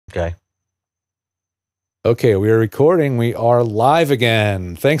Okay. Okay, we are recording. We are live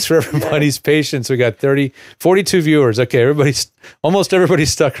again. Thanks for everybody's patience. We got 42 viewers. Okay, almost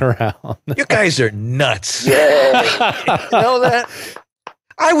everybody's stuck around. You guys are nuts. Yeah. You know that?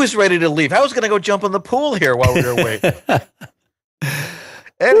 I was ready to leave. I was going to go jump in the pool here while we were waiting.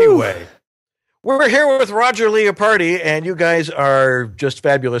 Anyway, we're here with Rodger Leopardi, and you guys are just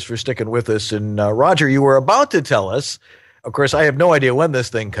fabulous for sticking with us. And Rodger, you were about to tell us, of course, I have no idea when this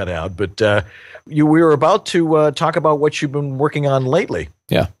thing cut out, but we were about to talk about what you've been working on lately.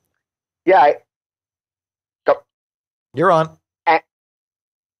 Yeah. Yeah. Go. You're on.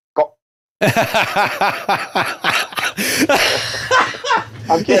 Go.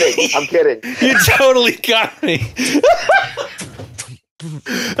 I'm kidding. I'm kidding. You totally got me.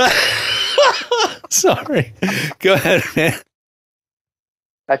 Sorry. Go ahead, man.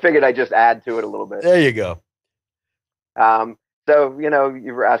 I figured I'd just add to it a little bit. There you go. So,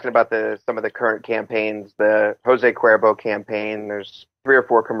 you were asking about some of the current campaigns, the Jose Cuervo campaign. There's 3 or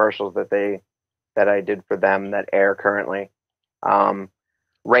 4 commercials that I did for them that air currently.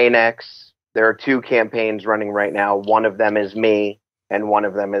 Rain-X, there are 2 campaigns running right now. One of them is me and one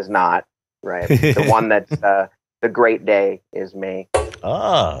of them is not, right? The one that's The Great Day is me.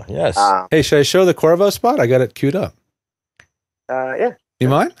 Ah, yes. Hey, should I show the Cuervo spot? I got it queued up. Yeah. You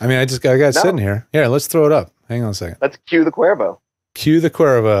mind? I mean, I got it sitting here. Here, let's throw it up. Hang on a second. Let's cue the Cuervo. Cue the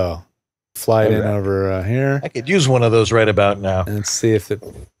Cuervo. Fly it in over here. I could use one of those right about now. And see if it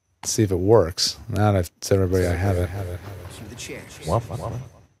works. Now that I've said everybody I have it.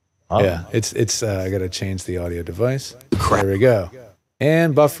 Yeah, it's I got to change the audio device. There we go.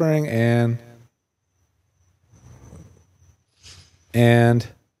 And buffering and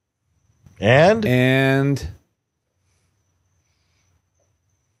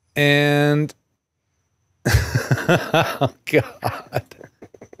oh God.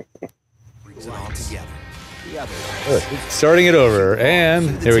 Brings it all together. Starting it over,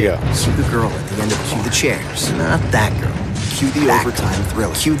 and here we go. Cue the girl at the end of cue the chairs. Not that girl. Cue the overtime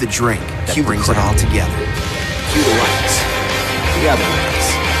thrill. Cue the drink that brings it all together. Cue the lights. The other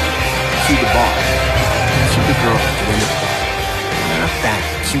lights. Cue the bar. Cue the girl at the end of the bar. Not that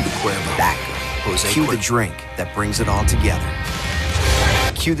girl. Cue the Cuervo. That girl. Jose Cue the drink that brings it all together.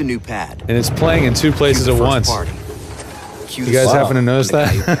 Cue the new pad. And it's playing in 2 places at once. Party. You guys happen to notice that?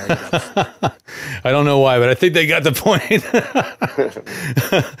 I don't know why, but I think they got the point.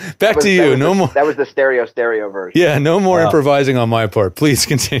 Back to you. No more. That was the stereo version. Yeah, no more improvising on my part. Please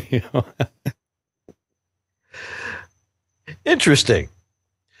continue. Interesting.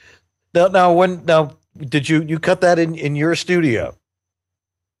 Now, did you cut that in your studio?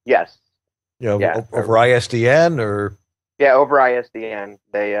 Yes. Over ISDN or? Yeah, over ISDN.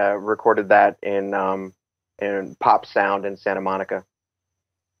 They recorded that in Pop Sound in Santa Monica.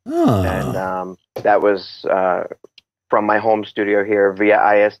 Oh. And that was from my home studio here via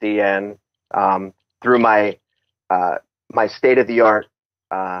ISDN through my state-of-the-art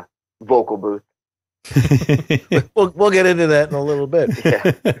vocal booth. We'll get into that in a little bit.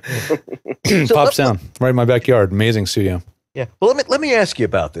 Yeah. Pop Sound, right in my backyard. Amazing studio. Yeah. Well, let me ask you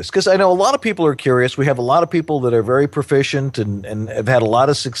about this, because I know a lot of people are curious. We have a lot of people that are very proficient and have had a lot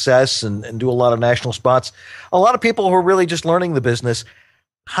of success and do a lot of national spots. A lot of people who are really just learning the business.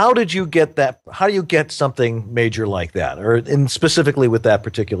 How did you get that? How do you get something major like that, or specifically with that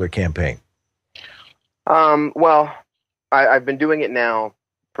particular campaign? Well, I've been doing it now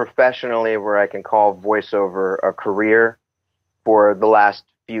professionally, where I can call voiceover a career, for the last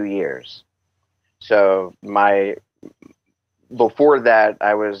few years. So before that,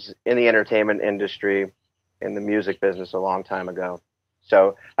 I was in the entertainment industry, in the music business a long time ago.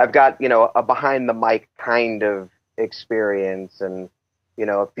 So I've got, a behind the mic kind of experience and,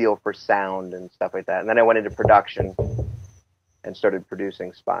 a feel for sound and stuff like that. And then I went into production and started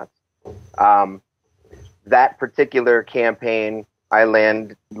producing spots. That particular campaign, I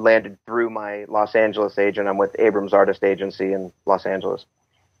landed through my Los Angeles agent. I'm with Abrams Artist Agency in Los Angeles.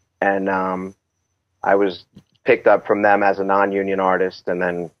 And I was picked up from them as a non-union artist and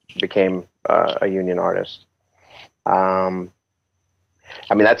then became a union artist. That's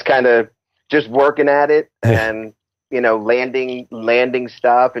kind of just working at it and, landing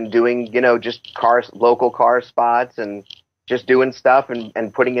stuff and doing, just local car spots and just doing stuff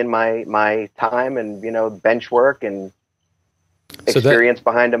and putting in my time and, bench work and experience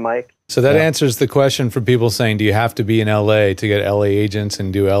behind a mic. So that answers the question for people saying, do you have to be in LA to get LA agents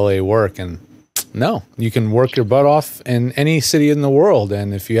and do LA work? And no, you can work your butt off in any city in the world.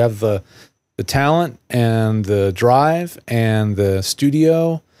 And if you have the talent and the drive and the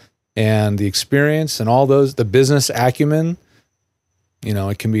studio and the experience and all those, the business acumen, you know,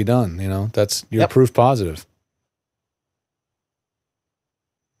 it can be done. You know, that's you're proof positive.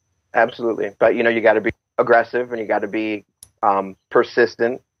 Absolutely. But, you know, you got to be aggressive, and you got to be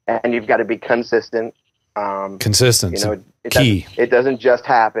persistent, and you've got to be consistent. Consistent. You know, key. It doesn't just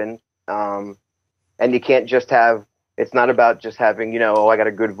happen. And you can't just have, it's not about just having, you know, oh, I got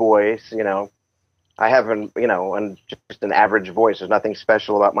a good voice, you know. I have just an average voice. There's nothing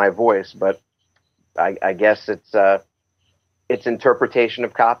special about my voice, but I guess it's interpretation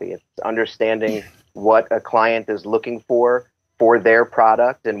of copy. It's understanding what a client is looking for their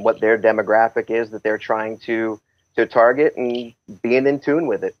product and what their demographic is that they're trying to target, and being in tune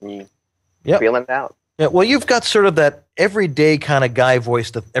with it and feeling it out. Yeah, well, you've got sort of that everyday kind of guy voice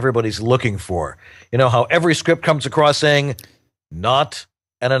that everybody's looking for. You know how every script comes across saying, not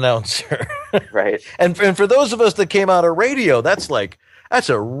an announcer. Right. And for those of us that came out of radio, that's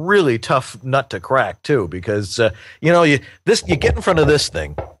a really tough nut to crack too, because you know, you get in front of this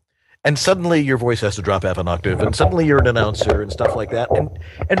thing, and suddenly your voice has to drop half an octave, and suddenly you're an announcer and stuff like that.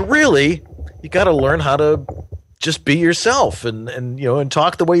 And really, you got to learn how to just be yourself and you know, and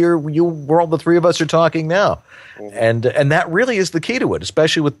talk the way we're all the three of us are talking now. Mm-hmm. And that really is the key to it,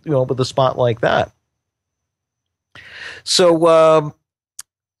 especially with, you know, with a spot like that. So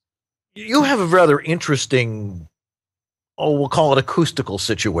you have a rather interesting, we'll call it acoustical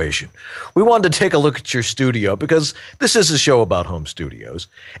situation. We wanted to take a look at your studio because this is a show about home studios.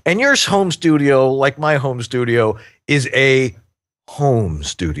 And your home studio, like my home studio, is a home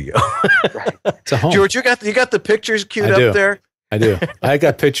studio. Right. It's a home. George, you got the pictures queued up there? I do. I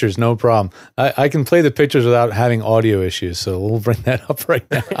got pictures, no problem. I can play the pictures without having audio issues, so we'll bring that up right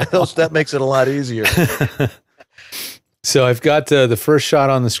now. That makes it a lot easier. So I've got the first shot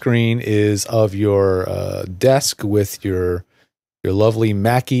on the screen is of your desk with your lovely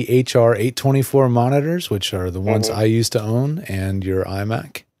Mackie HR824 monitors, which are the ones I used to own, and your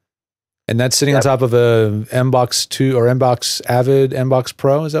iMac. And that's sitting on top of a MBox 2 or MBox Avid MBox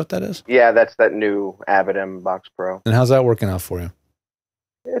Pro. Is that what that is? Yeah, that's that new Avid MBox Pro. And how's that working out for you?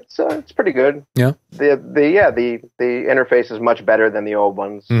 It's pretty good. Yeah. The interface is much better than the old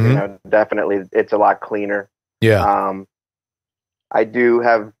ones. Mm-hmm. You know, definitely it's a lot cleaner. Yeah. I do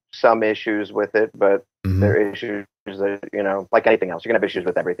have some issues with it, but they're issues that, you know, like anything else, you're gonna have issues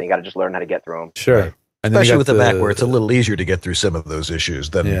with everything. You got to just learn how to get through them. Sure. Right. And especially with the Mac, where it's a little easier to get through some of those issues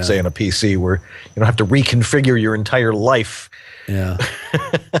than, say, on a PC where you don't have to reconfigure your entire life. Yeah.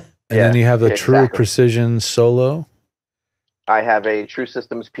 And then you have the True Precision Solo. I have a True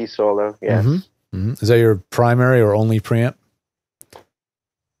Systems P Solo, yes. Is that your primary or only preamp?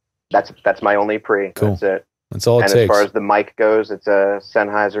 That's my only pre. Cool. That's it. That's all it takes. And as far as the mic goes, it's a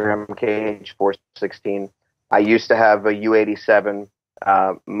Sennheiser MKH 416. I used to have a U87.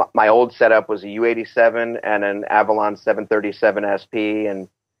 My old setup was a U87 and an Avalon 737 SP, and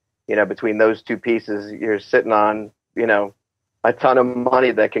you know, between those two pieces, you're sitting on, you know, a ton of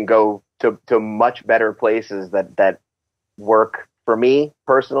money that can go to much better places that work for me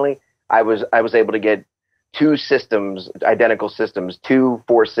personally. I was able to get two systems, identical systems, two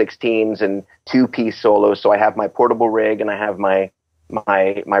 416s and two piece solos. So I have my portable rig and I have my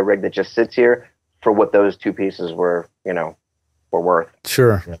rig that just sits here for what those two pieces were, you know, were worth.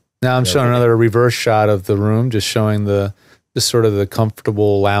 Sure. Yeah. Now I'm showing another reverse shot of the room, just showing just sort of the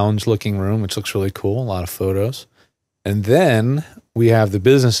comfortable lounge looking room, which looks really cool. A lot of photos. And then we have the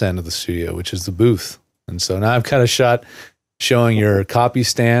business end of the studio, which is the booth. And so now I've got a shot showing your copy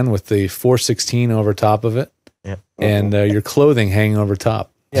stand with the 416 over top of it, and your clothing hanging over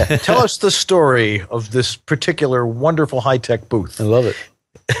top. Yeah. Tell us the story of this particular wonderful high-tech booth. I love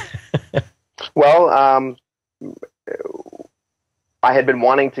it. Well, I had been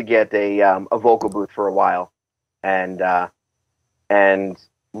wanting to get a vocal booth for a while, and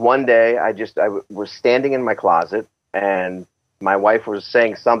one day I was standing in my closet, and my wife was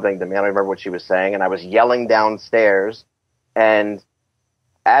saying something to me. I don't remember what she was saying, and I was yelling downstairs. And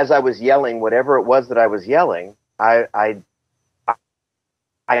as I was yelling, whatever it was that I was yelling, I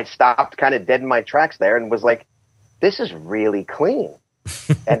stopped kind of dead in my tracks there and was like, "This is really clean."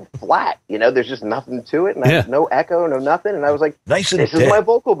 And flat, you know, there's just nothing to it, and I no echo, no nothing, and I was like, "Nice and this is my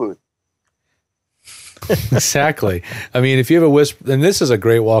vocal booth." Exactly. I mean, if you have a whisper, and this is a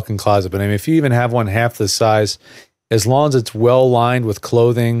great walk-in closet, but I mean, if you even have one half the size, as long as it's well lined with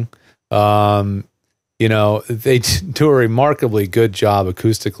clothing, you know, they do a remarkably good job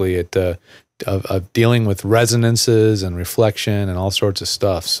acoustically at of dealing with resonances and reflection and all sorts of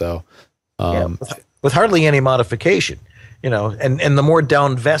stuff. So, with hardly any modification. You know, and the more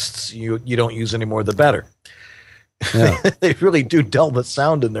down vests you don't use anymore, the better. Yeah. They really do dull the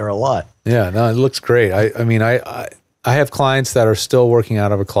sound in there a lot. Yeah, no, it looks great. I mean, I have clients that are still working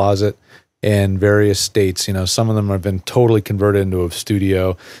out of a closet in various states. You know, some of them have been totally converted into a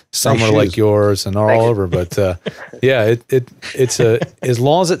studio. Some Nice are shoes. like yours and are all over. But yeah, it's as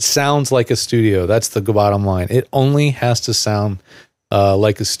long as it sounds like a studio, that's the bottom line. It only has to sound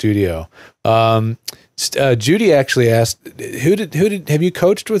like a studio. Judy actually asked, have you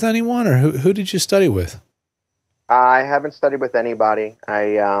coached with anyone, or who did you study with? I haven't studied with anybody.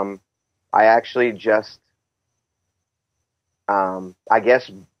 I actually just, I guess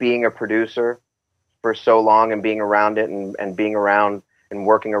being a producer for so long and being around it and being around and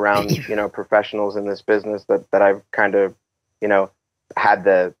working around, you know, professionals in this business that I've kind of, you know, had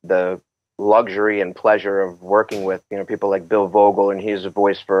the luxury and pleasure of working with, you know, people like Bill Vogel, and he's a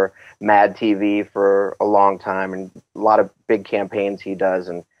voice for Mad TV for a long time, and a lot of big campaigns he does,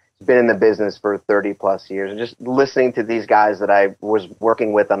 and he's been in the business for 30 plus years. And just listening to these guys that I was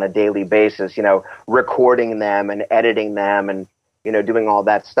working with on a daily basis, you know, recording them and editing them and, you know, doing all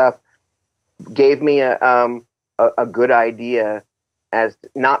that stuff gave me a good idea as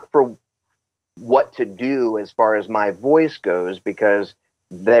not for what to do as far as my voice goes, because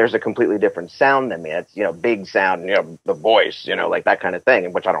there's a completely different sound than me. It's, you know, big sound, you know, the voice, you know, like that kind of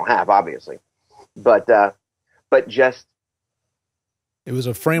thing, which I don't have, obviously. But just it was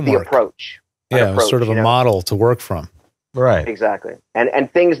a framework, the approach. Yeah, it was sort of a model to work from. Right. Exactly.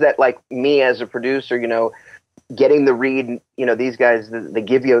 And things that, like me as a producer, you know, getting the read, you know, these guys, they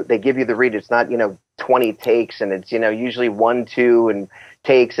give you the read. It's not, you know, 20 takes, and it's, you know, usually 1, 2 and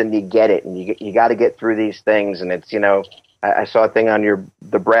takes, and you get it, and you got to get through these things. And it's, you know, I saw a thing on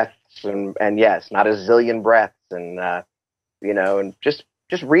the breaths, and yes, not a zillion breaths, and you know, and just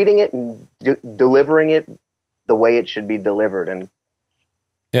reading it and delivering it the way it should be delivered. And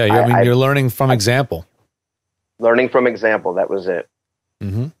yeah, I mean, you're learning from example. Learning from example, that was it.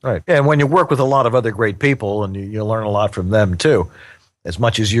 Mm-hmm. Right, and when you work with a lot of other great people, and you learn a lot from them too. As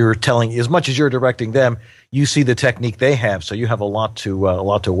much as you're directing them, you see the technique they have, so you have a lot to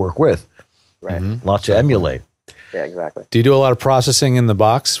work with, right? A lot to emulate. Yeah, exactly. Do you do a lot of processing in the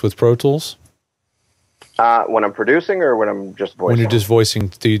box with Pro Tools? When I'm producing, or when I'm just voicing? When you're just voicing,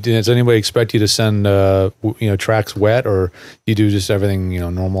 does anybody expect you to send you know, tracks wet, or you do just everything, you know,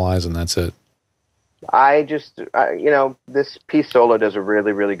 normalize and that's it? I just, you know, this piece solo does a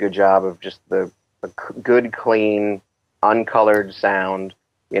really, really good job of just the good, clean, uncolored sound.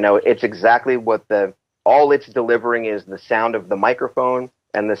 You know, it's exactly what all it's delivering is the sound of the microphone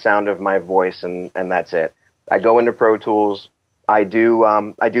and the sound of my voice, and that's it. I go into Pro Tools. I do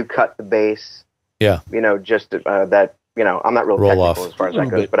cut the bass. Yeah. You know, just that, you know, I'm not real technical off as far as that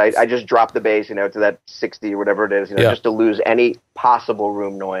goes, but I just drop the bass, you know, to that 60 or whatever it is, you know, just to lose any possible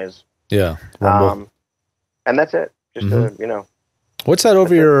room noise. Yeah. And that's it. Just to, you know. What's that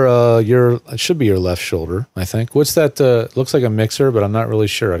over your it should be your left shoulder, I think. What's that? Looks like a mixer, but I'm not really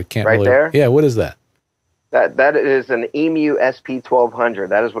sure. I can't really. There? Yeah. What is that? That is an EMU SP1200.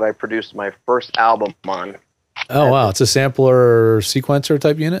 That is what I produced my first album on. Oh, wow. It's a sampler sequencer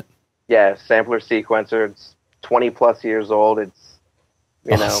type unit? Yeah, sampler sequencer. It's 20 plus years old. It's,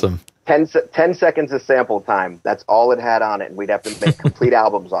 you know, 10 seconds of sample time. That's all it had on it. And we'd have to make complete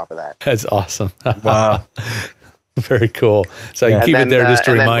albums off of that. That's awesome. Wow. Very cool. So I can keep it there just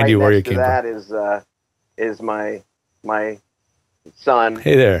to remind you where you came from. That is my son.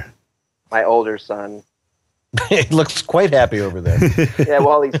 Hey there. My older son. He looks quite happy over there. Yeah,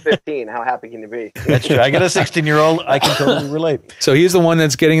 well, he's 15. How happy can you be? That's true. I got a 16-year-old. I can totally relate. So he's the one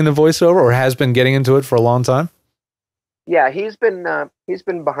that's getting into voiceover, or has been getting into it for a long time? Yeah, he's been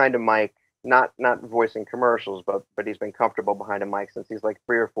behind a mic, not voicing commercials, but he's been comfortable behind a mic since he's like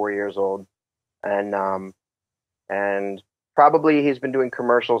 3 or 4 years old, and probably he's been doing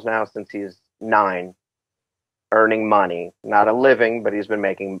commercials now since he's 9, earning money, not a living, but he's been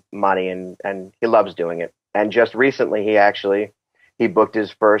making money, and he loves doing it. And just recently, he booked his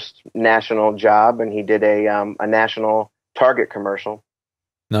first national job, and he did a national Target commercial.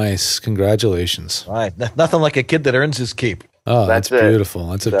 Nice, congratulations! All right, nothing like a kid that earns his keep. Oh, that's beautiful.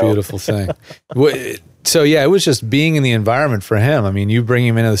 That's a beautiful thing. So yeah, it was just being in the environment for him. I mean, you bring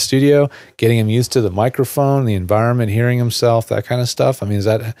him into the studio, getting him used to the microphone, the environment, hearing himself, that kind of stuff. I mean, is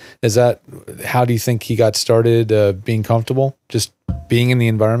that how do you think he got started being comfortable, just being in the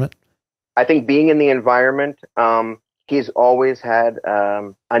environment? I think being in the environment, he's always had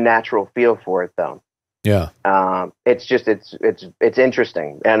a natural feel for it, though. Yeah. It's just it's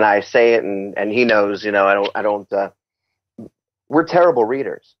interesting, and I say it, and he knows. You know, I don't. We're terrible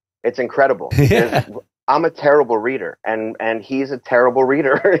readers. It's incredible. Yeah. I'm a terrible reader, and he's a terrible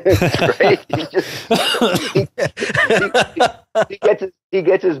reader. It's great. He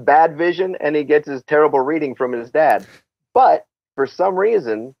gets his bad vision and he gets his terrible reading from his dad. But for some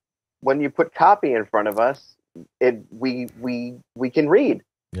reason, when you put copy in front of us, we can read.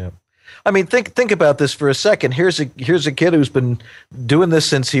 Yeah. I mean, think about this for a second. Here's a kid who's been doing this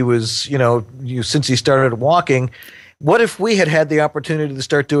since he was, since he started walking. What if we had the opportunity to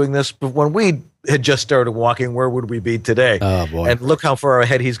start doing this when we had just started walking? Where would we be today? Oh, boy. And look how far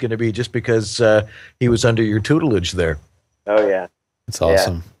ahead he's going to be just because he was under your tutelage there. Oh, yeah. That's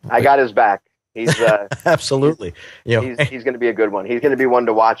awesome. Yeah. I got his back. He's absolutely. He's going to be a good one. He's going to be one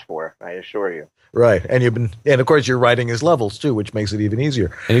to watch for, I assure you. Right. And of course you're writing his levels too, which makes it even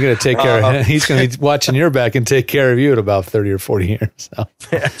easier. And you're going to take care of him. He's going to be watching your back and take care of you in about 30 or 40 years. So.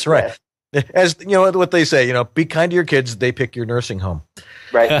 That's right. As you know what they say, be kind to your kids, they pick your nursing home.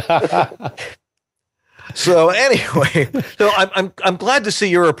 Right. So anyway, I'm glad to see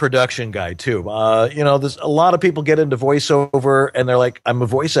you're a production guy too. There's a lot of people get into voiceover and they're like, I'm a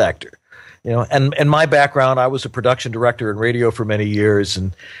voice actor. And my background, I was a production director in radio for many years,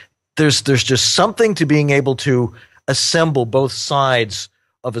 and there's just something to being able to assemble both sides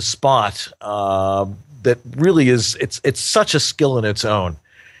of a spot that really is it's such a skill in its own.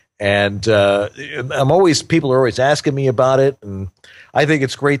 And people are always asking me about it, and I think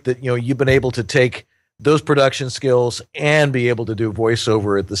it's great that you've been able to take those production skills and be able to do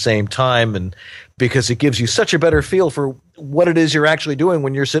voiceover at the same time, and because it gives you such a better feel for what it is you're actually doing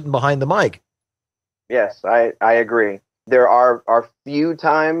when you're sitting behind the mic. Yes, I agree. There are few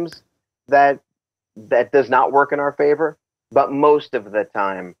times that does not work in our favor, but most of the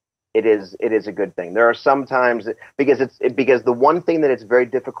time it is a good thing. There are some times because the one thing that it's very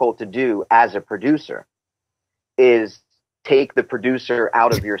difficult to do as a producer is take the producer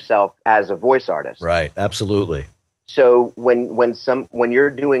out of yourself as a voice artist. Right. Absolutely. So when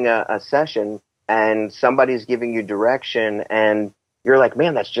you're doing a session and somebody's giving you direction and you're like,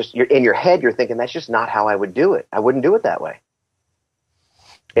 man, you're in your head, you're thinking that's just not how I would do it. I wouldn't do it that way.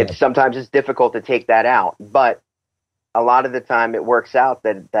 Sometimes it's difficult to take that out, but a lot of the time it works out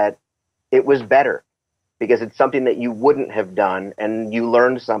that it was better because it's something that you wouldn't have done and you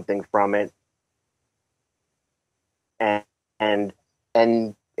learned something from it. And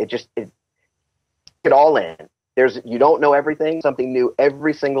it all in. You don't know everything, something new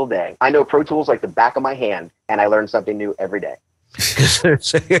every single day. I know Pro Tools like the back of my hand, and I learn something new every day.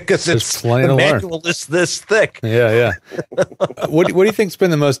 Because it's plenty to learn. Manual is this thick. Yeah. What do you think's been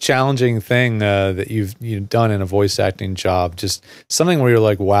the most challenging thing that you've done in a voice acting job? Just something where you're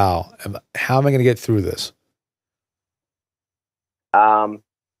like, wow, how am I going to get through this? I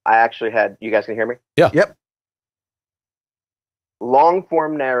actually had. You guys can hear me? Yeah. Yep. Long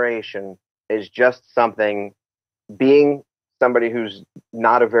form narration is just something. Being somebody who's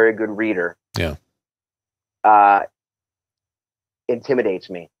not a very good reader, intimidates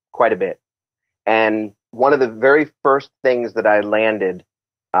me quite a bit. And one of the very first things that I landed,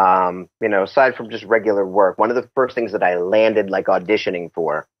 aside from just regular work, one of the first things that I landed like auditioning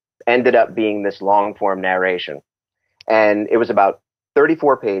for ended up being this long form narration. And it was about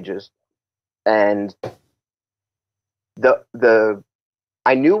 34 pages. And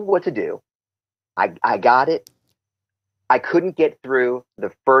I knew what to do. I got it. I couldn't get through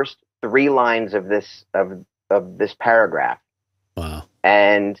the first 3 lines of this paragraph. Wow.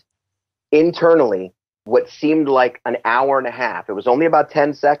 And internally, what seemed like an hour and a half, it was only about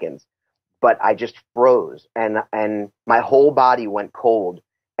 10 seconds, but I just froze and my whole body went cold.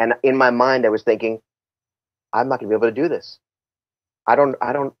 And in my mind, I was thinking, I'm not gonna be able to do this. I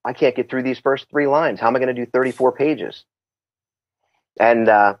can't get through these first 3 lines. How am I going to do 34 pages? And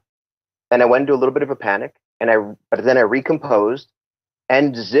I went into a little bit of a panic. But then I recomposed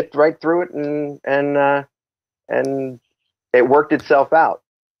and zipped right through it, and it worked itself out.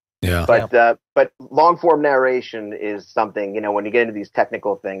 Yeah. But long form narration is something, when you get into these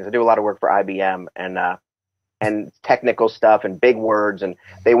technical things. I do a lot of work for IBM and technical stuff and big words, and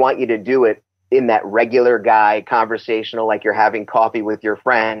they want you to do it in that regular guy conversational, like you're having coffee with your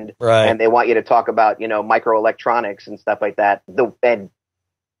friend, right? And they want you to talk about microelectronics and stuff like that.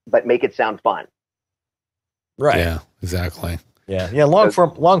 But make it sound fun. Right. Yeah, exactly. Yeah.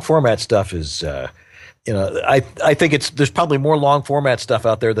 Long format stuff is, I think there's probably more long format stuff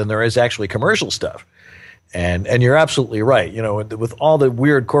out there than there is actually commercial stuff. And you're absolutely right. With all the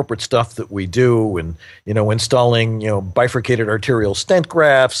weird corporate stuff that we do, and installing bifurcated arterial stent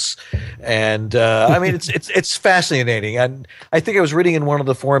grafts, and I mean it's fascinating. And I think I was reading in one of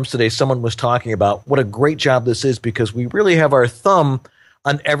the forums today, someone was talking about what a great job this is because we really have our thumb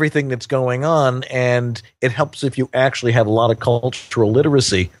on everything that's going on, and it helps if you actually have a lot of cultural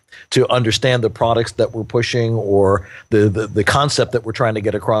literacy to understand the products that we're pushing or the concept that we're trying to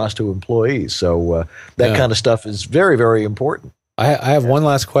get across to employees. So that kind of stuff is very, very important. I have one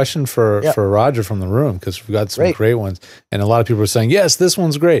last question for Rodger from the room, because we've got some great ones, and a lot of people are saying, yes, this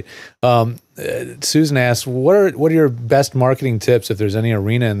one's great. Susan asks, what are your best marketing tips if there's any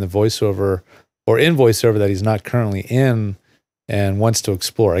arena in the voiceover or in voiceover that he's not currently in and wants to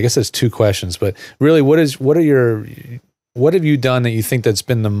explore? I guess that's two questions, but really, what have you done that you think that's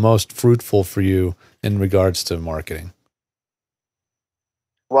been the most fruitful for you in regards to marketing?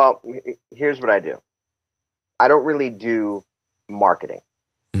 Well, here's what I do. I don't really do marketing.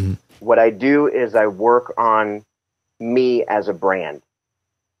 Mm-hmm. What I do is I work on me as a brand.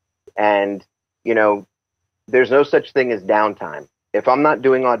 And, there's no such thing as downtime. If I'm not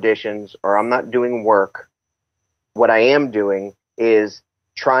doing auditions or I'm not doing work, what I am doing is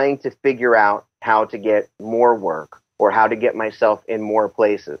trying to figure out how to get more work or how to get myself in more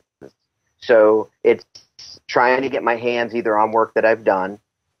places. So it's trying to get my hands either on work that I've done.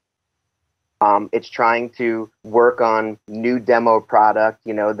 It's trying to work on new demo product,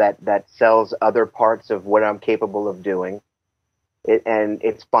 that sells other parts of what I'm capable of doing. And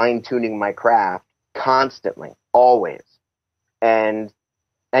it's fine-tuning my craft constantly, always. And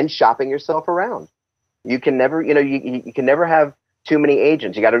shopping yourself around. You can never, you can never have too many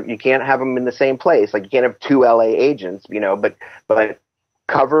agents. You can't have them in the same place. Like you can't have two LA agents, but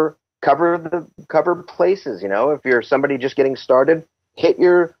cover places, if you're somebody just getting started, hit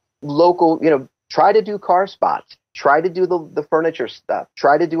your local, try to do car spots, try to do the furniture stuff,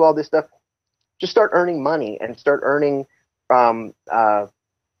 try to do all this stuff. Just start earning money and start earning,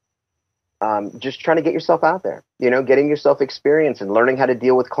 just trying to get yourself out there, getting yourself experience and learning how to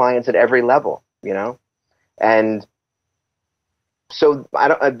deal with clients at every level, and so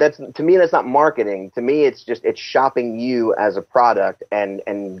to me, that's not marketing. To me, it's shopping you as a product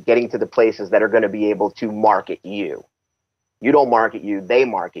and getting to the places that are going to be able to market you. You don't market you, they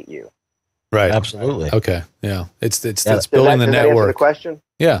market you. Right. Absolutely. Okay. Yeah. It's building the network. Answer the question?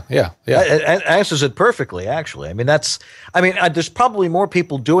 Yeah. It answers it perfectly, actually. There's probably more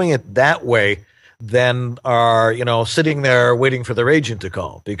people doing it that way than are, sitting there waiting for their agent to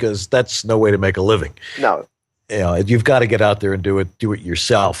call, because that's no way to make a living. No. You've got to get out there and do it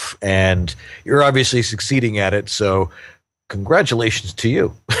yourself. And you're obviously succeeding at it. So congratulations to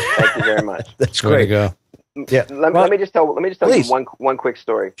you. Thank you very much. That's great. Way to go. Yeah. Let me just tell please. you one quick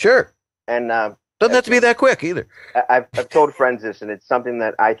story. Sure. And doesn't have to be that quick either. I've told friends this, and it's something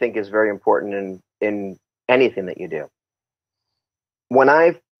that I think is very important in anything that you do. When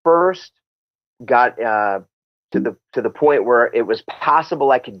I first got to the point where it was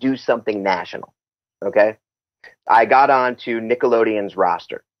possible I could do something national, okay, I got on to Nickelodeon's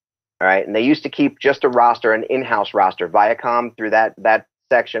roster. All right, and they used to keep just a roster, an in-house roster. Viacom, through that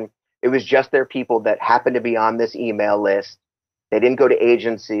section, it was just their people that happened to be on this email list. They didn't go to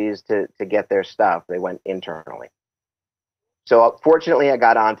agencies to get their stuff. They went internally. So fortunately, I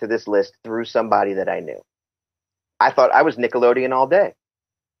got onto this list through somebody that I knew. I thought I was Nickelodeon all day.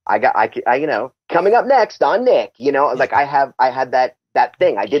 I coming up next on Nick, like I had that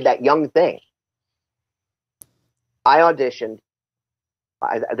thing. I did that young thing. I auditioned.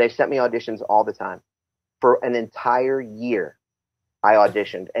 They sent me auditions all the time. For an entire year, I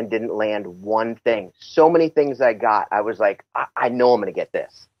auditioned and didn't land one thing. So many things I got, I was like, I know I'm going to get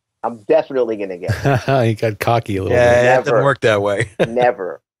this. I'm definitely going to get it. You got cocky a little bit. Yeah, it didn't work that way.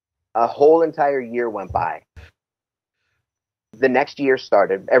 Never. A whole entire year went by. The next year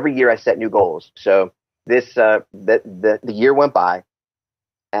started. Every year I set new goals. So this the year went by,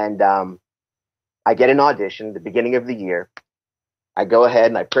 and I get an audition at the beginning of the year. I go ahead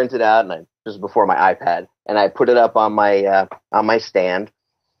and I print it out, and this is before my iPad, and I put it up on my stand.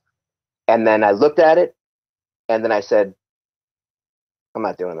 And then I looked at it, and then I said, I'm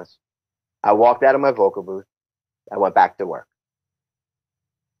not doing this. I walked out of my vocal booth. I went back to work.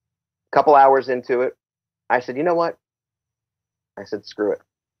 A couple hours into it, I said, you know what? I said, screw it.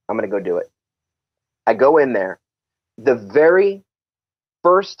 I'm going to go do it. I go in there. The very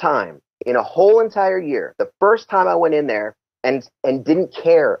first time in a whole entire year, the first time I went in there and didn't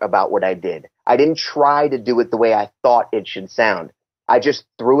care about what I did. I didn't try to do it the way I thought it should sound. I just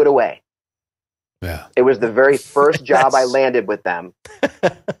threw it away. Yeah. It was the very first job I landed with them.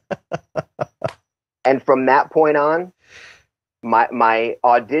 And from that point on, my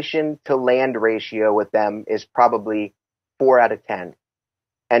audition to land ratio with them is probably 4 out of 10.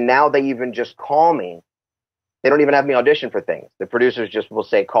 And now they even just call me. They don't even have me audition for things. The producers just will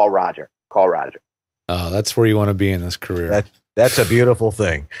say, call Rodger, call Rodger. Oh, that's where you want to be in this career. That's a beautiful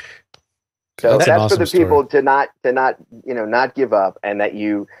thing. So That's an that's awesome for the story. people to not give up, and that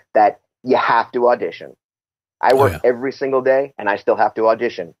you have to audition. I work every single day, and I still have to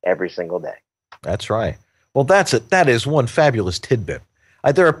audition every single day. That's right. Well, that's it. That is one fabulous tidbit.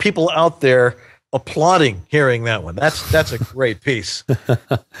 There are people out there applauding hearing that one. That's a great piece. No,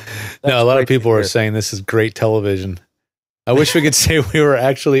 a lot of people are saying this is great television. I wish we could say we were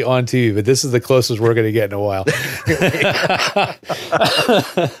actually on TV, but this is the closest we're going to get in a while.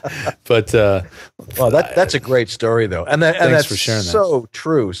 But well, that's a great story, though, and that's for sharing so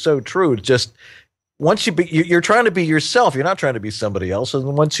true, so true. Just once you're trying to be yourself. You're not trying to be somebody else,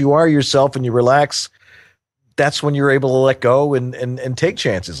 and once you are yourself and you relax, that's when you're able to let go and take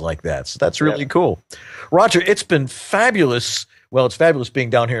chances like that. So that's really cool. Rodger, it's been fabulous. Well, it's fabulous being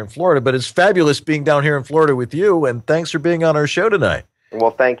down here in Florida, but it's fabulous being down here in Florida with you, and thanks for being on our show tonight.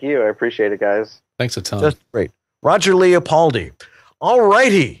 Well, thank you. I appreciate it, guys. thanks a ton. Just great. Rodger Leopardi. All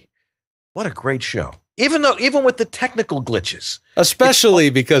righty. What a great show. Even with the technical glitches.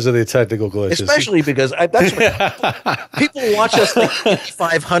 Especially because of the technical glitches. Especially because that's what people watch us like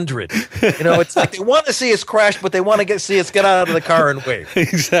 500. It's like they want to see us crash, but they want to see us get out of the car and wave.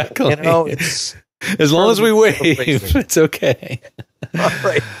 Exactly. It's as long as we wave, it's okay. all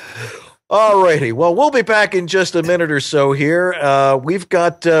right. All righty. Well, we'll be back in just a minute or so here. We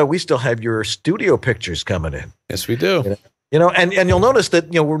still have your studio pictures coming in. Yes, we do. And you'll notice that,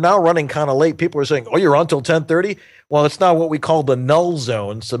 we're now running kind of late. People are saying, oh, you're on till 10:30. Well, it's not what we call the null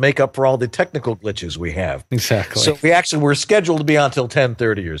zones to make up for all the technical glitches we have. Exactly. So we're scheduled to be on till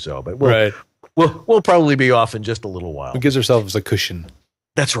 10:30 or so, but we'll probably be off in just a little while. It gives ourselves a cushion.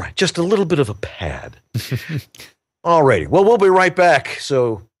 That's right. Just a little bit of a pad. All righty. Well, we'll be right back.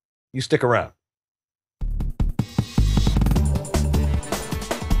 So you stick around.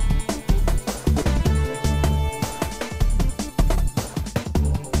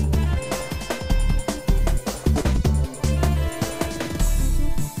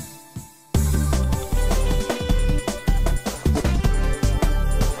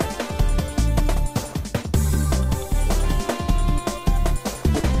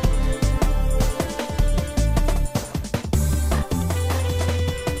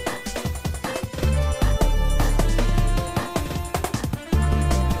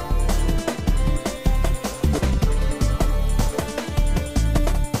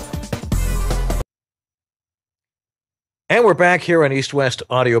 And we're back here on East West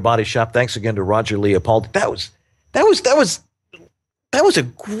Audio Body Shop. Thanks again to Rodger Leopardi. That was a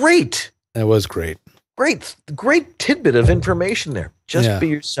great. It was great. Great tidbit of information there. Just be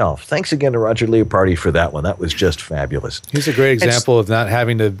yourself. Thanks again to Rodger Leopardi for that one. That was just fabulous. He's a great example of not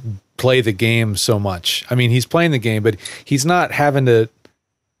having to play the game so much. I mean, he's playing the game, but he's not having to.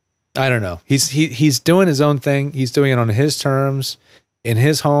 I don't know. He's doing his own thing. He's doing it on his terms in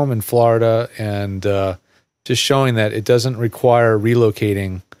his home in Florida, and just showing that it doesn't require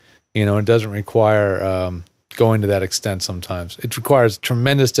relocating. It doesn't require going to that extent. Sometimes it requires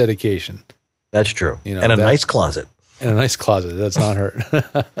tremendous dedication. That's true. And a nice closet. And a nice closet. That's not hurt.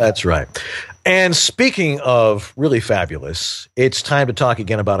 That's right. And speaking of really fabulous, it's time to talk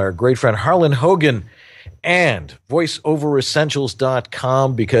again about our great friend Harlan Hogan and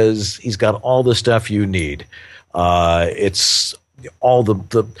voiceoveressentials.com, because he's got all the stuff you need. It's all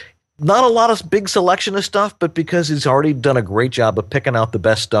the not a lot of big selection of stuff, but because he's already done a great job of picking out the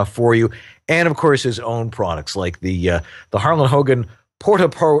best stuff for you. And of course, his own products like the Harlan Hogan Porta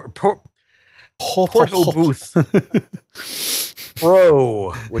Booth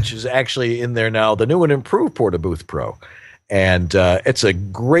Pro, which is actually in there now, the new and improved Porta Booth Pro. And it's a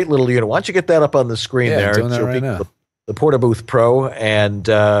great little unit. Why don't you get that up on the screen there? Doing that right now. The Porta Booth Pro. And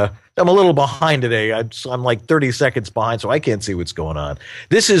I'm a little behind today. I'm like 30 seconds behind, so I can't see what's going on.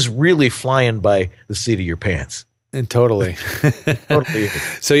 This is really flying by the seat of your pants. And totally. Totally.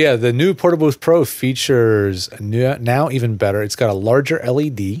 So yeah, the new Porta Booth Pro features now even better. It's got a larger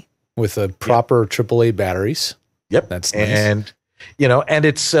LED with a proper AAA batteries. Yep. That's nice. And and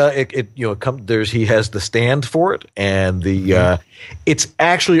it's he has the stand for it, and it's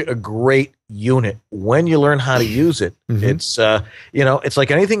actually a great unit when you learn how to use it. It's it's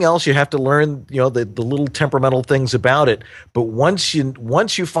like anything else, you have to learn the little temperamental things about it, but once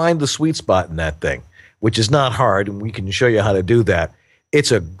you find the sweet spot in that thing, which is not hard, and we can show you how to do that,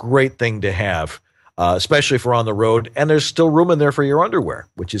 it's a great thing to have. Especially if we're on the road, and there's still room in there for your underwear,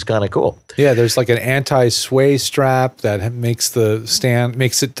 which is kind of cool. Yeah, there's like an anti-sway strap that makes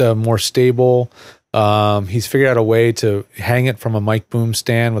it more stable. He's figured out a way to hang it from a mic boom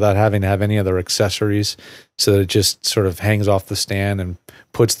stand without having to have any other accessories, so that it just sort of hangs off the stand and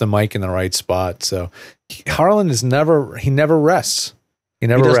puts the mic in the right spot. So Harlan never rests. He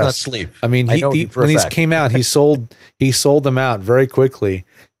never does rests. not sleep. I mean, when these came out, he sold them out very quickly,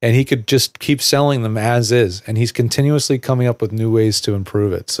 and he could just keep selling them as is. And he's continuously coming up with new ways to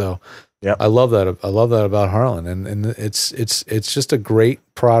improve it. So Yep. I love that. I love that about Harlan, and it's just a great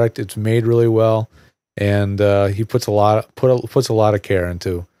product. It's made really well, and he puts a lot of care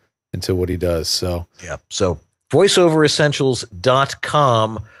into what he does. So yeah. So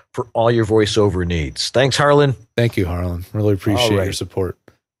voiceoveressentials.com for all your voiceover needs. Thanks, Harlan. Thank you, Harlan. Really appreciate your support.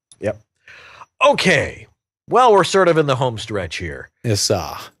 Yep. Okay. Well, we're sort of in the home stretch here. Yes,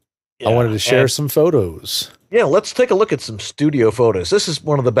 Yeah, I wanted to share some photos. Yeah, let's take a look at some studio photos. This is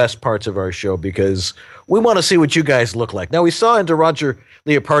one of the best parts of our show because we want to see what you guys look like. Now, we saw into Rodger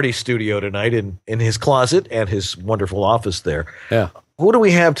Leopardi's studio tonight in his closet and his wonderful office there. Yeah. Who do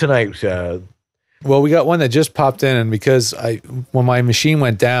we have tonight? Well, we got one that just popped in, and because when my machine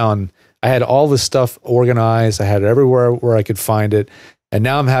went down, I had all this stuff organized. I had it everywhere where I could find it. And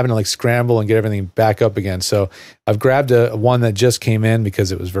now I'm having to like scramble and get everything back up again. So I've grabbed one that just came in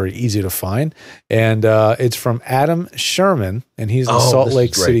because it was very easy to find. And it's from Adam Sherman, and he's in Salt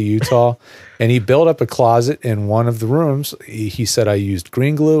Lake City, Utah. And he built up a closet in one of the rooms. He said I used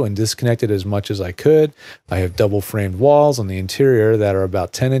green glue and disconnected as much as I could. I have double framed walls on the interior that are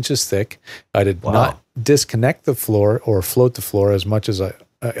about 10 inches thick. I did not disconnect the floor or float the floor as much as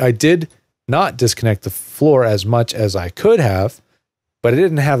I did not disconnect the floor as much as I could have. But I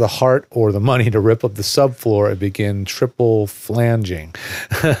didn't have the heart or the money to rip up the subfloor and begin triple flanging.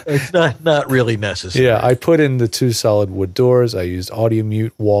 It's not really necessary. Yeah, I put in the 2 solid wood doors. I used audio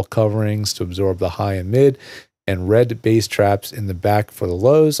mute wall coverings to absorb the high and mid, and red bass traps in the back for the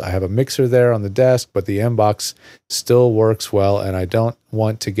lows. I have a mixer there on the desk, but the M-Box still works well, and I don't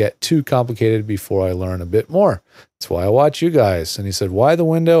want to get too complicated before I learn a bit more. That's why I watch you guys. And he said, why the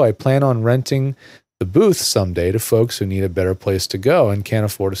window? I plan on renting the booth someday to folks who need a better place to go and can't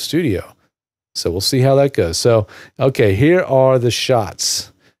afford a studio. So we'll see how that goes. So, okay, here are the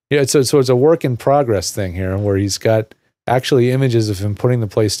shots. Yeah, so it's a work in progress thing here where he's got actually images of him putting the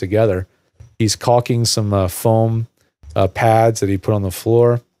place together. He's caulking some foam pads that he put on the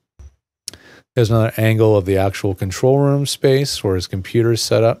floor. There's another angle of the actual control room space where his computer is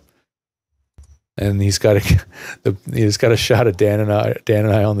set up. And he's got a shot of Dan and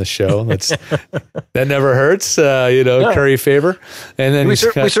I on the show. That never hurts, curry favor. And then we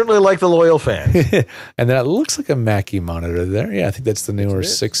certainly like the loyal fans. And that looks like a Mackie monitor there. Yeah, I think that's the newer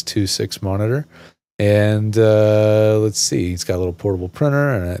 626 monitor. And let's see, he's got a little portable printer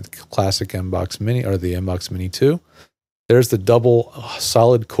and a classic M-Box Mini, or the M-Box Mini 2. There's the double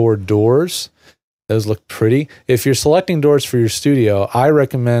solid core doors. Those look pretty. If you're selecting doors for your studio, I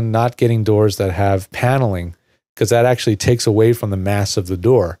recommend not getting doors that have paneling because that actually takes away from the mass of the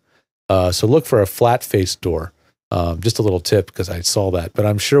door. So look for a flat-faced door. Just a little tip because I saw that. But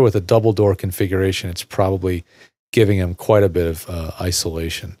I'm sure with a double door configuration, it's probably giving him quite a bit of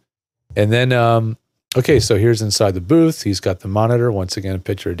isolation. And then, okay, so here's inside the booth. He's got the monitor. Once again, a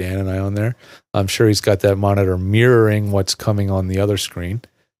picture of Dan and I on there. I'm sure he's got that monitor mirroring what's coming on the other screen.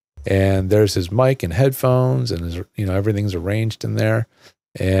 And there's his mic and headphones, and his, everything's arranged in there.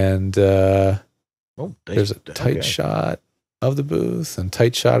 And there's a tight shot of the booth and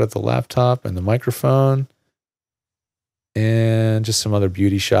tight shot of the laptop and the microphone, and just some other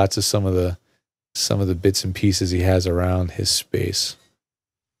beauty shots of some of the bits and pieces he has around his space.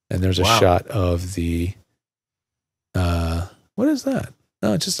 And there's a shot of the what is that?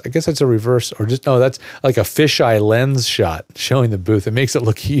 No, I guess that's a reverse, or that's like a fisheye lens shot showing the booth. It makes it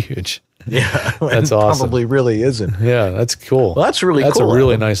look huge. Yeah, that's awesome. Probably really isn't. Yeah, that's cool. Well, that's really cool. That's a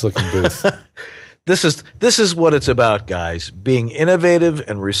really nice looking booth. This is what it's about, guys. Being innovative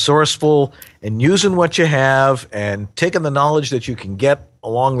and resourceful and using what you have and taking the knowledge that you can get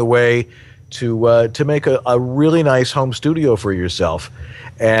along the way to make a really nice home studio for yourself.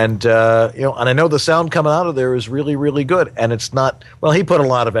 And, and I know the sound coming out of there is really, really good. And it's not, well, he put a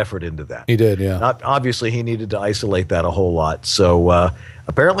lot of effort into that. He did, yeah. Obviously, he needed to isolate that a whole lot. So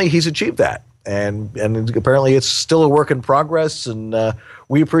apparently he's achieved that. And apparently it's still a work in progress. And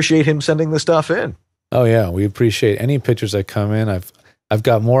we appreciate him sending the stuff in. Oh, yeah. We appreciate any pictures that come in. I've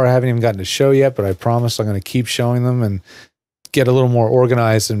got more I haven't even gotten to show yet, but I promise I'm going to keep showing them and get a little more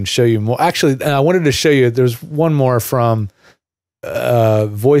organized and show you more. Actually, I wanted to show you, there's one more from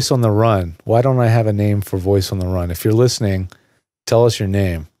Voice on the Run. Why don't I have a name for Voice on the Run? If you're listening, tell us your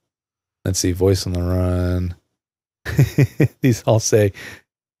name. Let's see, Voice on the Run. These all say,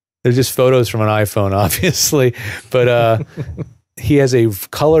 They're just photos from an iPhone, obviously. But he has a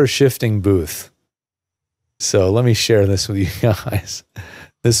color shifting booth. So let me share this with you guys.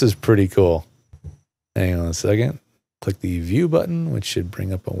 This is pretty cool. Hang on a second. Click the view button, which should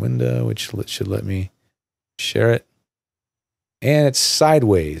bring up a window, which should let me share it. And it's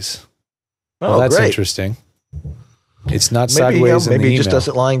sideways. Oh, well, that's great. Interesting. It's not sideways in the maybe he email. just does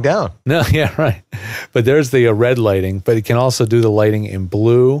it lying down. No, yeah, right. But there's the red lighting, but it can also do the lighting in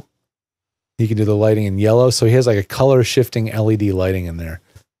blue. He can do the lighting in yellow. So he has like a color shifting LED lighting in there.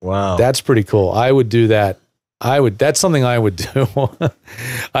 Wow. That's pretty cool. I would do that. That's something I would do.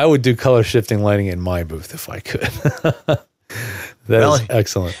 I would do color shifting lighting in my booth if I could. That is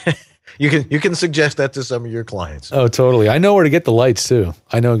excellent. You can suggest that to some of your clients. Oh, totally. I know where to get the lights too.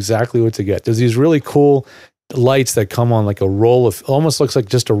 I know exactly what to get. There's these really cool lights that come on like a roll of, almost looks like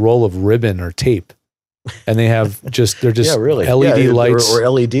just a roll of ribbon or tape. And they have they're just LED lights. Or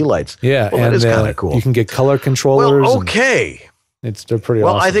LED lights. Yeah. Well, and that is kind of cool. You can get color controllers. Well, okay. They're pretty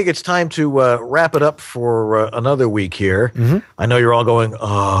well, awesome. I think it's time to wrap it up for another week here. Mm-hmm. I know you're all going,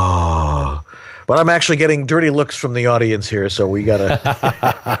 oh, but I'm actually getting dirty looks from the audience here, so we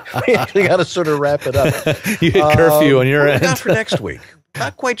actually gotta sort of wrap it up. You hit curfew on your end. What we got for next week?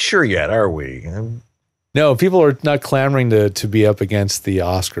 Not quite sure yet, are we? No, people are not clamoring to be up against the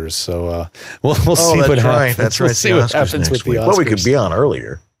Oscars, so we'll see what happens. That's right. We'll see what happens with the Oscars. Well, we could be on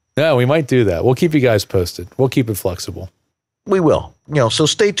earlier. Yeah, we might do that. We'll keep you guys posted. We'll keep it flexible. We will. So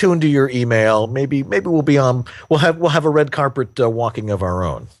stay tuned to your email. Maybe we'll be on. We'll have a red carpet walking of our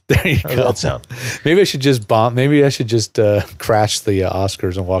own. There you go. How does that sound? Maybe I should just bomb. Maybe I should just crash the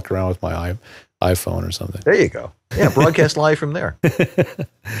Oscars and walk around with my iPhone or something. There you go. Yeah, broadcast live from there.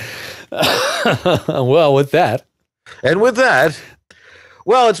 Well, with that,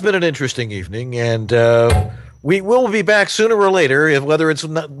 well, it's been an interesting evening, and we will be back sooner or later, whether it's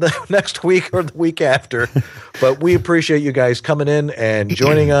next week or the week after. But we appreciate you guys coming in and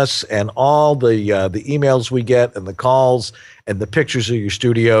joining us, and all the emails we get, and the calls, and the pictures of your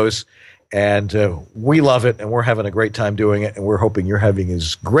studios. And we love it, and we're having a great time doing it, and we're hoping you're having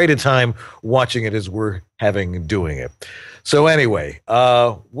as great a time watching it as we're having doing it. So anyway,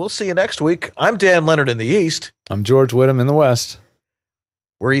 we'll see you next week. I'm Dan Leonard in the East. I'm George Whittam in the West.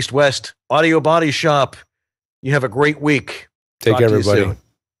 We're East West Audio Body Shop. You have a great week. Take care, everybody.